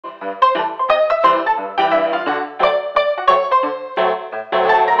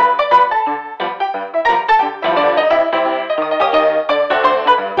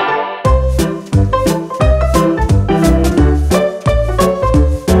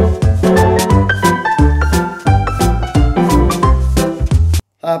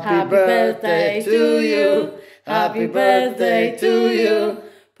birthday to you. Happy birthday to you.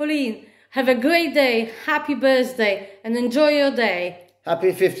 Pauline, have a great day. Happy birthday and enjoy your day.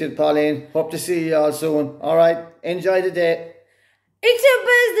 Happy 50th, Pauline. Hope to see you all soon. All right, enjoy the day. It's your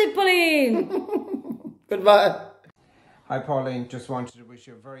birthday, Pauline. Goodbye. Hi Pauline, just wanted to wish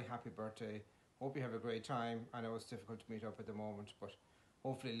you a very happy birthday. Hope you have a great time. I know it's difficult to meet up at the moment, but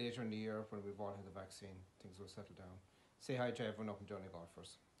hopefully later in the year when we've all had the vaccine, things will settle down. Say hi to everyone up in Donegal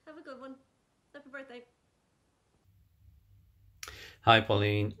first. Have a good one. Happy birthday. Hi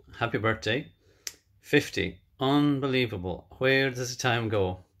Pauline, happy birthday. 50, unbelievable. Where does the time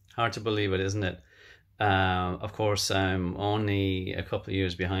go? Hard to believe it, isn't it? Of course, I'm only a couple of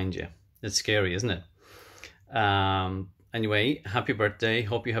years behind you. It's scary, isn't it? Anyway, happy birthday.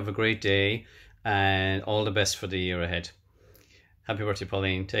 Hope you have a great day and all the best for the year ahead. Happy birthday,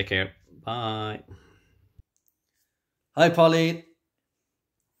 Pauline. Take care. Bye. Hi, Pauline.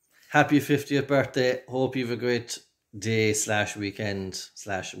 Happy 50th birthday. Hope you have a great day / weekend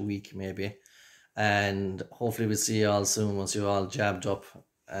 / week maybe. And hopefully we'll see you all soon once you're all jabbed up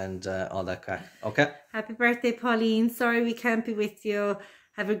and all that crack. Okay? Happy birthday, Pauline. Sorry we can't be with you.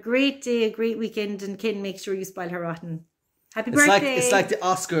 Have a great day, a great weekend, and Ken, make sure you spoil her rotten. Happy birthday. It's like the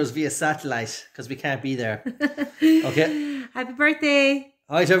Oscars via satellite because we can't be there. Okay? Happy birthday.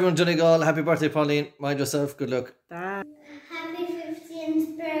 Hi to everyone, Donegal. Happy birthday, Pauline. Mind yourself. Good luck. Bye. Happy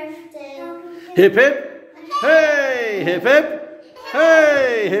 50th birthday. Hip hip. Hey, hip hip.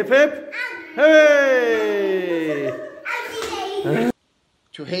 Hey, hip hip. Hey.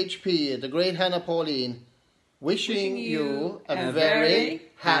 To HP, the great Hannah Pauline, wishing you a very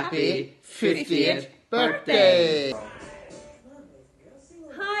happy 50th birthday.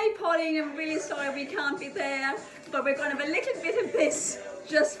 Hi Pauline, I'm really sorry we can't be there, but we're going to have a little bit of this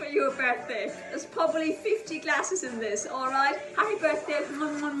just for your birthday. There's probably 50 glasses in this, alright? Happy birthday.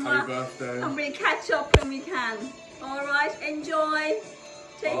 Happy birthday. And we'll catch up when we can. Alright, enjoy.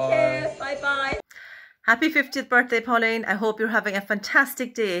 Take care. Bye bye. Happy 50th birthday, Pauline. I hope you're having a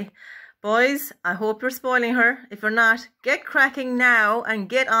fantastic day. Boys, I hope you're spoiling her. If you're not, get cracking now and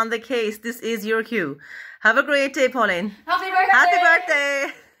get on the case. This is your cue. Have a great day, Pauline. Happy birthday. Happy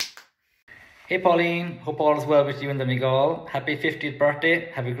birthday. Hey Pauline, hope all is well with you in Donegal. Happy 50th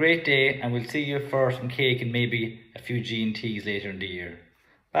birthday. Have a great day and we'll see you for some cake and maybe a few G&Ts later in the year.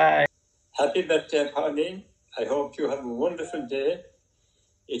 Bye. Happy birthday, Pauline. I hope you have a wonderful day.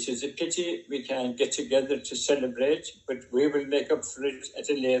 It is a pity we can't get together to celebrate, but we will make up for it at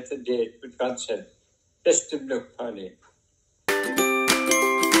a later date with God's help. Best of luck, Pauline.